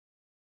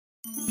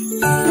Welcome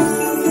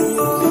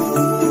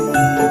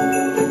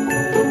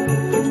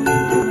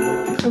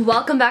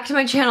back to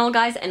my channel,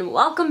 guys, and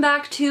welcome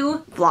back to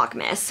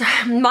Vlogmas.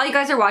 While you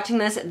guys are watching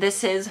this,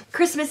 this is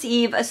Christmas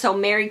Eve, so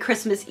Merry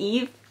Christmas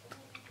Eve.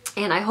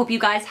 And I hope you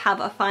guys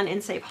have a fun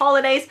and safe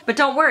holidays. But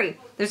don't worry,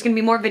 there's gonna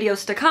be more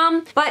videos to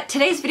come. But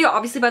today's video,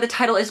 obviously by the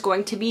title, is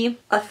going to be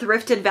a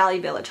thrifted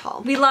Value Village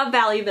haul. We love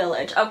Value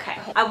Village. Okay,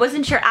 I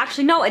wasn't sure.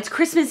 Actually, no, it's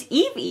Christmas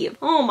Eve.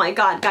 Oh my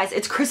God, guys,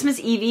 it's Christmas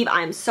Eve.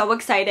 I'm so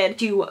excited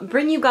to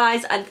bring you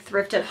guys a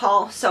thrifted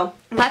haul. So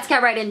let's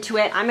get right into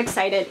it. I'm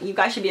excited. You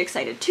guys should be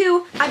excited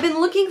too. I've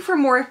been looking for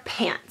more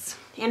pants.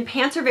 And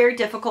pants are very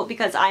difficult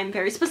because I'm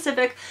very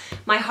specific.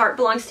 My heart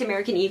belongs to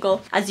American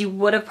Eagle. As you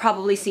would have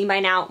probably seen by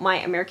now, my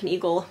American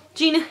Eagle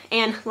jean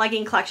and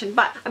legging collection.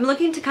 But I'm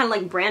looking to kind of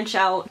like branch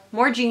out,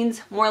 more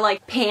jeans, more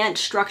like pant,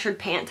 structured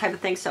pant type of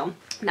thing. So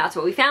that's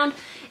what we found.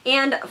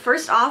 And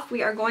first off,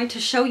 we are going to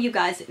show you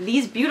guys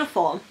these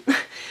beautiful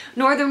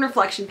Northern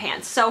Reflection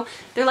pants. So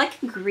they're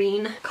like a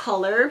green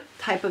color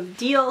type of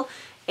deal.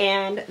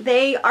 And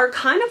they are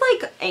kind of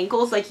like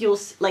ankles,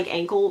 like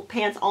ankle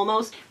pants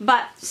almost,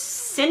 but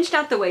cinched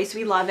at the waist.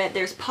 We love it.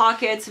 There's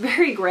pockets,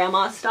 very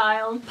grandma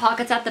style.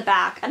 Pockets at the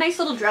back. A nice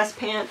little dress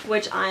pant,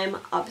 which I'm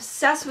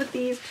obsessed with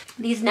these.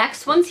 These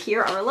next ones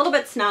here are a little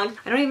bit snug.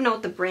 I don't even know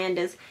what the brand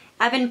is.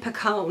 Evan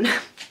Picone.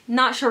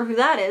 Not sure who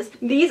that is.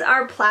 These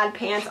are plaid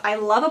pants. I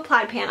love a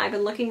plaid pant. I've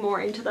been looking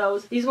more into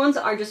those. These ones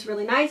are just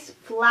really nice,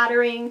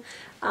 flattering.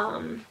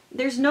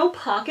 There's no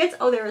pockets.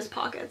 Oh, there is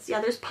pockets. Yeah,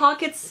 there's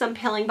pockets, some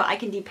pilling, but I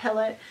can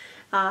depill it.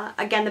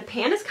 Again, the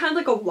pant is kind of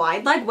like a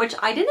wide leg, which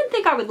I didn't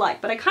think I would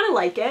like, but I kind of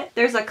like it.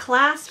 There's a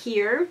clasp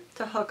here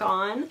to hook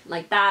on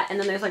like that, and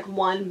then there's like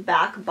one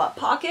back butt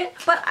pocket.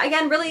 But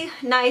again, really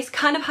nice,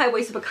 kind of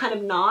high-waisted, but kind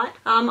of not.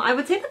 I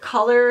would say the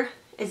color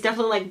is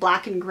definitely like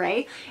black and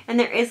gray, and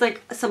there is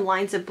like some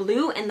lines of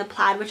blue in the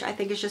plaid, which I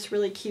think is just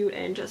really cute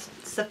and just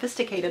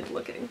sophisticated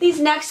looking. These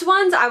next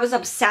ones I was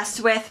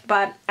obsessed with,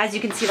 but as you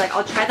can see, like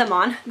I'll try them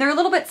on. They're a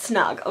little bit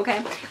snug,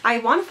 okay? I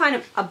want to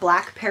find a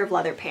black pair of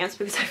leather pants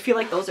because I feel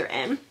like those are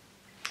in.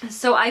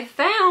 So I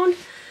found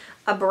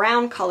a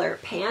brown color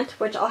pant,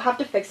 which I'll have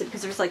to fix it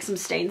because there's like some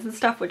stains and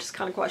stuff, which is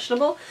kind of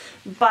questionable,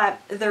 but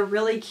they're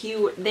really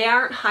cute. They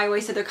aren't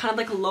high-waisted, they're kind of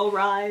like low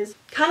rise,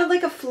 kind of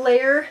like a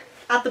flare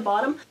at the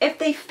bottom. If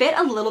they fit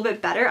a little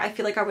bit better, I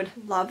feel like I would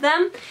love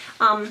them.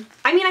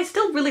 I mean, I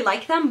still really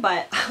like them,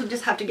 but I'll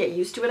just have to get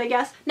used to it, I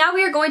guess. Now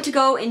we are going to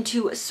go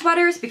into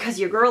sweaters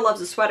because your girl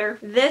loves a sweater.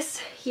 This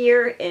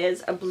here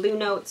is a Blue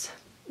Notes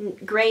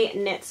gray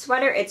knit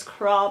sweater. It's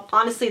cropped.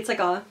 Honestly, it's like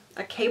a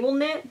cable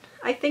knit,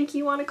 I think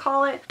you want to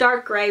call it.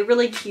 Dark gray,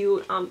 really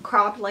cute,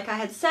 cropped like I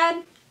had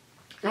said.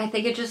 And I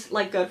think it's just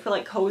like good for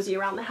like cozy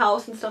around the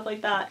house and stuff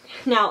like that.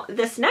 Now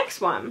this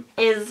next one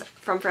is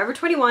from Forever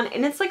 21,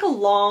 and it's like a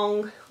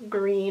long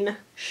green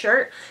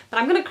shirt, but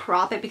I'm gonna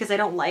crop it because I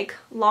don't like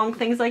long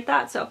things like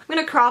that. So I'm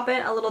gonna crop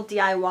it, a little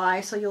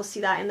DIY, so you'll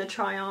see that in the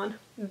try on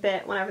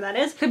bit whenever that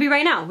is. Could be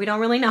right now, we don't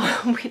really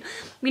know.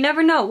 we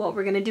never know what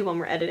we're gonna do when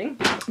we're editing.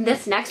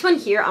 This next one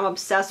here I'm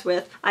obsessed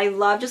with. I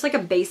love just like a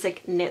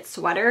basic knit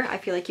sweater. I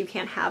feel like you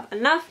can't have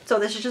enough. So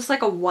this is just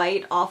like a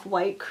white,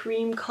 off-white,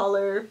 cream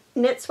color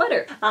knit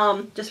sweater.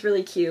 Just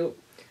really cute,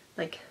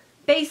 like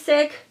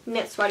basic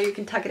knit sweater. You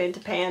can tuck it into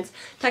pants,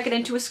 tuck it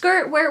into a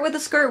skirt, wear it with a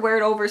skirt, wear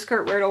it over a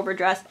skirt, wear it over a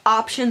dress.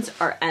 Options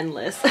are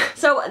endless.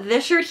 So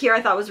this shirt here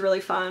I thought was really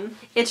fun.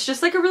 It's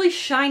just like a really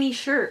shiny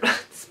shirt,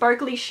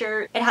 sparkly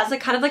shirt. It has like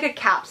kind of like a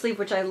cap sleeve,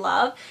 which I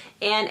love,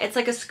 and it's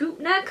like a scoop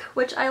neck,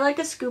 which I like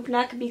a scoop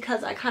neck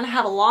because I kind of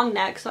have a long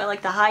neck, so I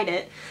like to hide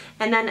it.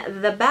 And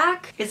then the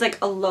back is like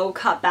a low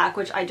cut back,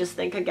 which I just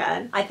think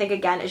again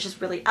is just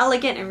really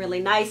elegant and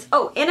really nice.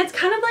 Oh, and it's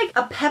kind of like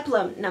a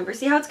peplum number.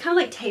 See how it's kind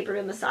of like tapered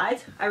in the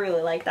sides? I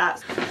really like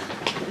that.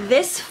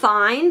 This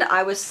find,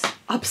 I was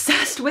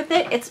obsessed with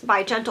it. It's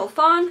by Gentle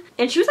Fawn,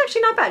 and she was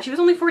actually not bad. She was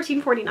only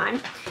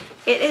 $14.49.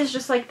 It is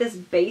just like this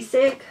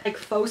basic like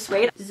faux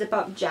suede zip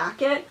up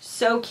jacket.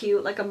 So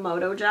cute, like a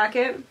moto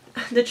jacket.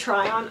 The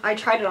try on, I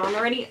tried it on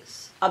already.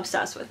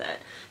 Obsessed with it.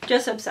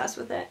 Just obsessed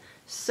with it.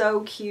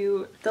 So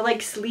cute. The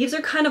like sleeves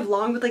are kind of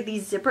long with like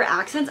these zipper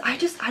accents. I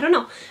don't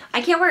know.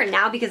 I can't wear it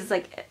now because it's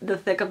like the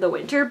thick of the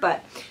winter,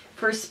 but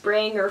for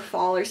spring or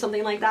fall or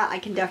something like that, I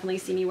can definitely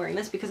see me wearing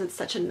this because it's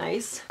such a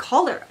nice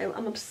color.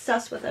 I'm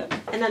obsessed with it.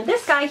 And then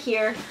this guy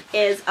here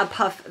is a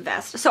puff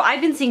vest. So I've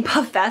been seeing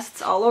puff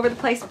vests all over the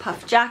place.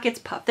 Puff jackets,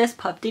 puff this,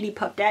 puff diddy,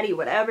 puff daddy,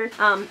 whatever.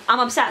 I'm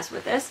obsessed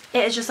with this.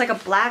 It is just like a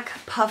black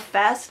puff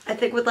vest, I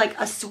think, with like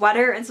a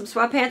sweater and some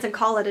sweatpants, and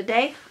call it a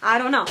day. I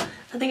don't know.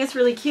 I think it's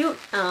really cute.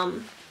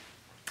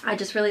 I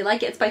just really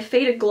like it. It's by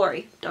Faded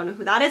Glory. Don't know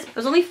who that is. It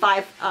was only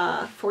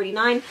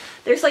 $5.49.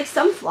 There's like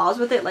some flaws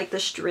with it, like the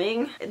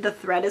string, the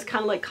thread is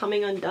kind of like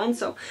coming undone,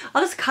 so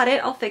I'll just cut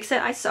it, I'll fix it.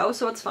 I sew,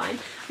 so it's fine.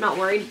 I'm not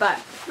worried, but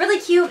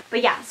really cute.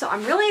 But yeah, so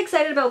I'm really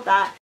excited about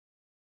that.